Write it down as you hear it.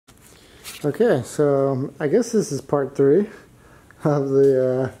Okay, so I guess this is part 3 of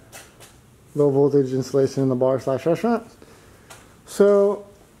the low voltage installation in the bar/restaurant. So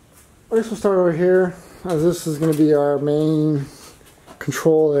I guess we'll start over here, as this is going to be our main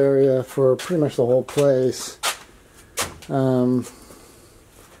control area for pretty much the whole place. Now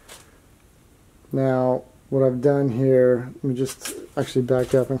what I've done here, let me just actually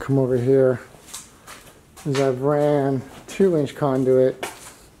back up and come over here, is I've ran 2-inch conduit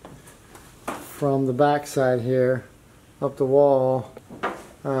from the back side here up the wall.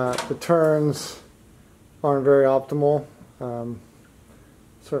 The turns aren't very optimal,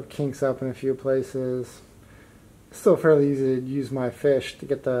 sort of kinks up in a few places. It's still fairly easy to use my fish to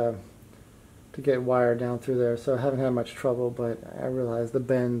get wire down through there, so I haven't had much trouble, but I realize the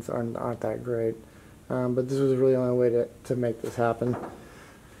bends aren't that great. But this was really the only way to make this happen.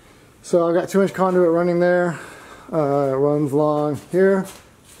 So I've got 2-inch conduit running there. It runs along here,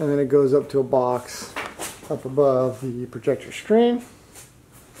 and then it goes up to a box up above the projector screen.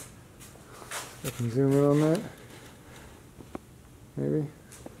 I can zoom in on that. Maybe.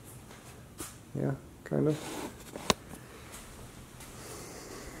 Yeah, kind of.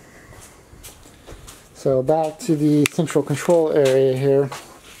 So back to the central control area here.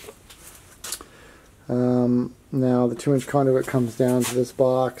 Now the 2-inch conduit comes down to this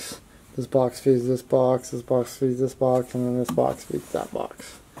box. This box feeds this box, this box feeds this box, and then this box feeds that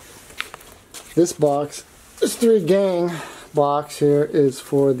box. This box, this 3-gang box here, is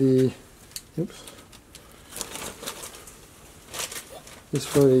for the, oops, is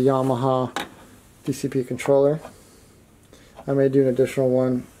for the Yamaha DCP controller. I may do an additional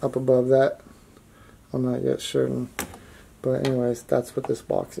one up above that. I'm not yet certain, but anyways, that's what this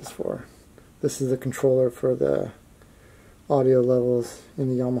box is for. This is the controller for the audio levels in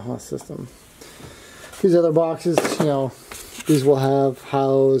the Yamaha system. These other boxes, you know, these will have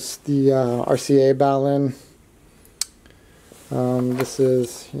house the RCA balun. This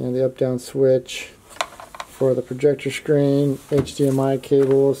is, you know, the up-down switch for the projector screen, HDMI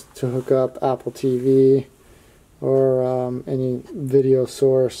cables to hook up Apple TV or any video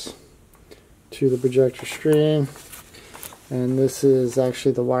source to the projector screen. And this is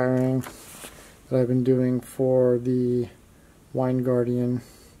actually the wiring that I've been doing for the Wine Guardian,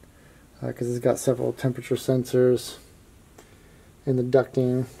 because it's got several temperature sensors in the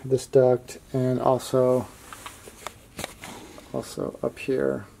ducting, this duct, and also up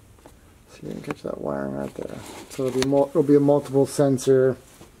here. So you can catch that wiring right there. So it'll be a multiple sensor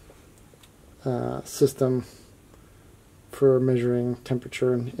system for measuring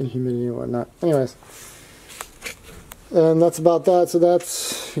temperature and humidity and whatnot. Anyways, and that's about that. So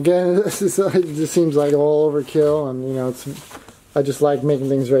that's, again, it just seems like all overkill, and you know, I just like making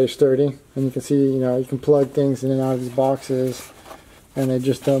things very sturdy. And you can see, you know, you can plug things in and out of these boxes, and they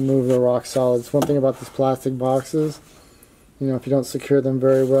just don't move. They're rock solid. It's one thing about these plastic boxes, you know, if you don't secure them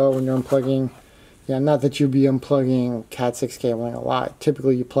very well when you're unplugging, yeah, not that you'd be unplugging Cat6 cabling a lot.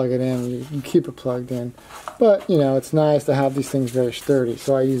 Typically you plug it in, you keep it plugged in. But, you know, it's nice to have these things very sturdy.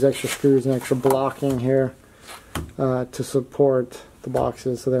 So I use extra screws and extra blocking here to support the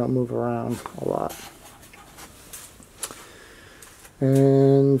boxes so they don't move around a lot.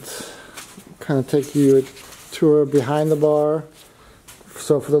 And kind of take you a tour behind the bar.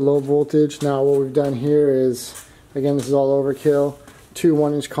 So for the low voltage, now what we've done here is, again, this is all overkill. 2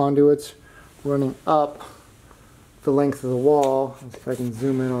 1-inch conduits running up the length of the wall. Let's see if I can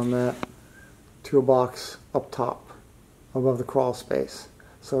zoom in on that, to a box up top above the crawl space.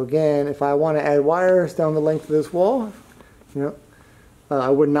 So again, if I want to add wires down the length of this wall, you know, I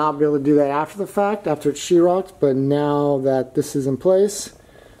would not be able to do that after the fact, after it's sheetrocked, but now that this is in place,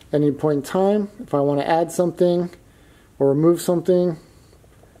 at any point in time, if I want to add something or remove something,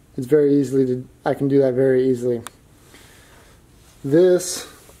 it's very easily to, I can do that very easily. This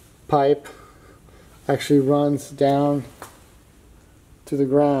pipe actually runs down to the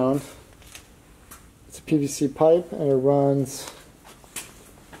ground. It's a PVC pipe, and it runs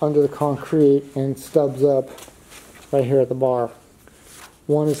under the concrete and stubs up right here at the bar.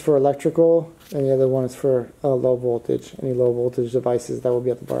 One is for electrical, and the other one is for low voltage, any low voltage devices that will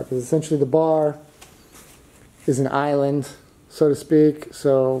be at the bar. Because essentially the bar is an island, so to speak,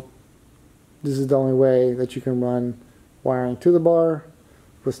 so this is the only way that you can run wiring to the bar,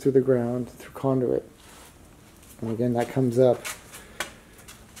 was through the ground, through conduit. And again, that comes up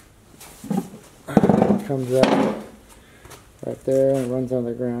right there and runs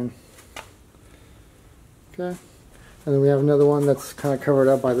underground. Okay, and then we have another one that's kind of covered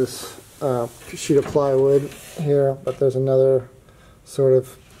up by this sheet of plywood here, but there's another sort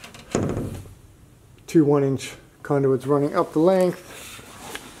of 2 1-inch conduits running up the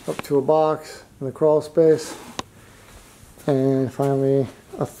length up to a box in the crawl space, and finally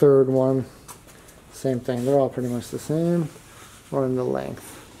a third one. Same thing, they're all pretty much the same, running the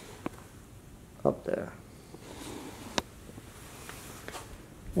length up there.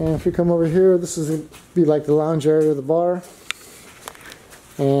 And if you come over here, this is be like the lounge area of the bar.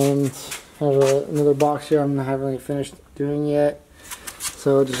 And I have another box here I'm not really finished doing yet.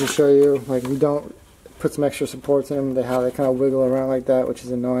 So just to show you, like, we don't put some extra supports in them. How they kind of wiggle around like that, which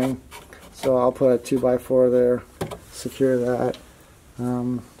is annoying. So I'll put a 2x4 there, secure that.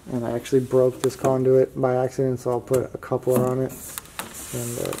 And I actually broke this conduit by accident, so I'll put a coupler on it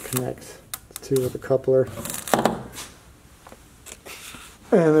and connect the two with a coupler.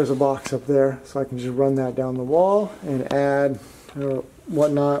 And there's a box up there, so I can just run that down the wall and add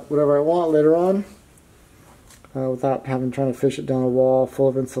whatever I want later on, without trying to fish it down a wall full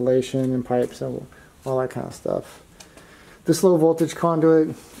of insulation and pipes and all that kind of stuff. This low voltage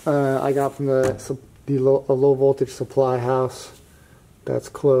conduit I got from a low voltage supply house that's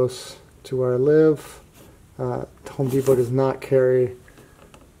close to where I live. Home Depot does not carry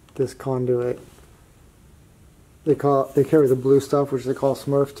this conduit. They carry the blue stuff, which they call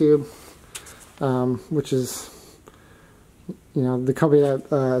Smurf tube, which is, you know, the company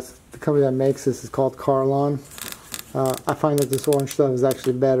that makes this is called Carlon. I find that this orange stuff is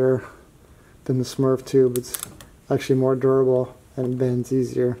actually better than the Smurf tube. It's actually more durable and bends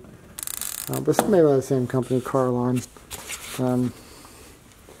easier. But it's made by the same company, Carlon.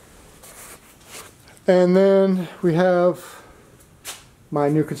 And then we have my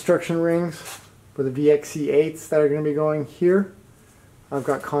new construction rings for the VXC8s that are going to be going here. I've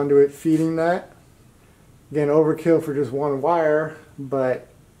got conduit feeding that. Again, overkill for just one wire, but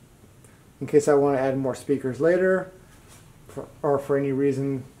in case I want to add more speakers later, or for any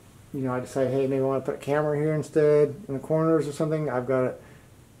reason, you know, I decide, hey, maybe I want to put a camera here instead in the corners or something, I've got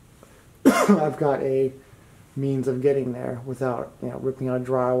I've got a means of getting there without, you know, ripping out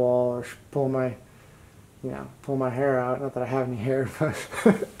drywall or pulling my hair out. Not that I have any hair,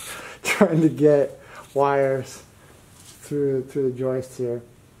 but trying to get wires through the joist here.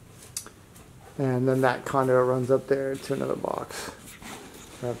 And then that conduit runs up there to another box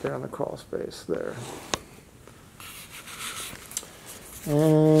right there on the crawl space there.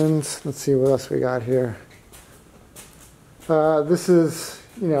 And let's see what else we got here. This is,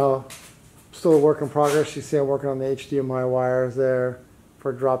 you know, still a work in progress. You see I'm working on the HDMI wires there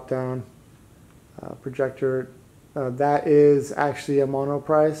for drop down projector. That is actually a mono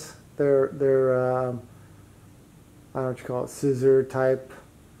price. They're I don't know what you call it, scissor type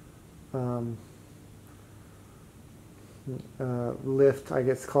lift. I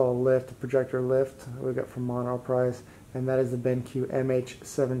guess it's called a lift, a projector lift we got from mono price, and that is the BenQ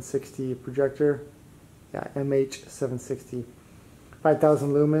MH760 projector. Yeah, MH760,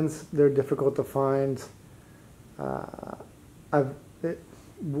 5,000 lumens. They're difficult to find.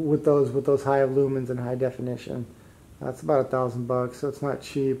 With those high lumens and high definition. It's about $1,000, so it's not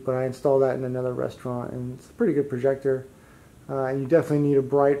cheap, but I installed that in another restaurant, and it's a pretty good projector. And you definitely need a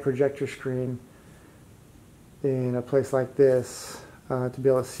bright projector screen in a place like this to be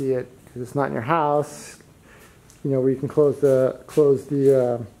able to see it, because it's not in your house, you know, where you can close the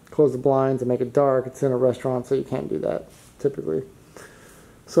blinds and make it dark. It's in a restaurant, so you can't do that typically.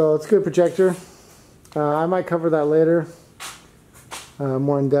 So it's a good projector. I might cover that later,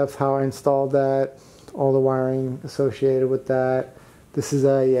 more in depth, how I installed that, all the wiring associated with that. This is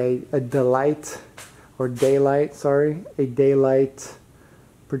a daylight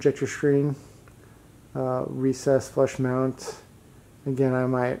projector screen, recessed flush mount. Again, I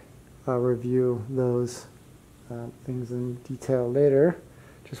might review those things in detail later.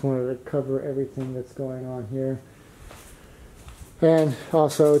 Just wanted to cover everything that's going on here. And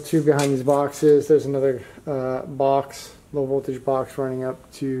also, too, behind these boxes, there's another box, low voltage box running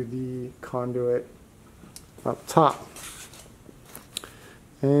up to the conduit up top.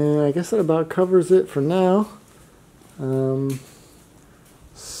 And I guess that about covers it for now.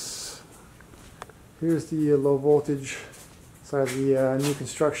 Here's the low voltage side of the new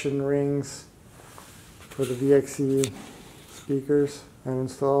construction rings for the VXC speakers I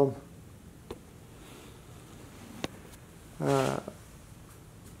installed. I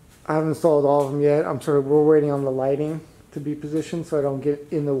haven't installed all of them yet. We're waiting on the lighting to be positioned so I don't get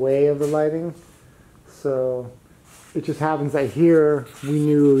in the way of the lighting. So it just happens that here we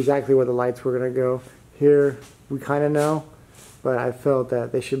knew exactly where the lights were going to go. Here we kind of know, but I felt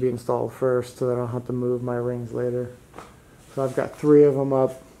that they should be installed first so that I don't have to move my rings later. So I've got 3 of them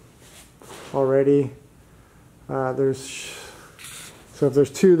up already. So if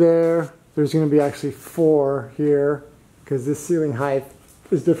there's 2 there, there's going to be actually 4 here, because this ceiling height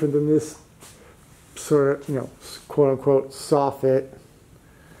is different than this sort of, you know, quote unquote soffit.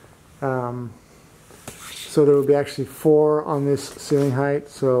 So there would be actually 4 on this ceiling height.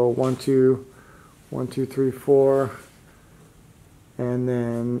 So 1, 2, 1, 2, 3, 4, and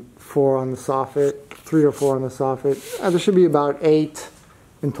then 4 on the soffit, 3 or 4 on the soffit. There should be about 8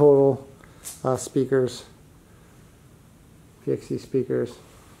 in total speakers, PXE speakers.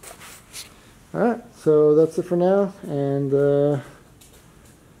 Alright, so that's it for now, and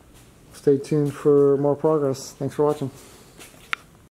stay tuned for more progress. Thanks for watching.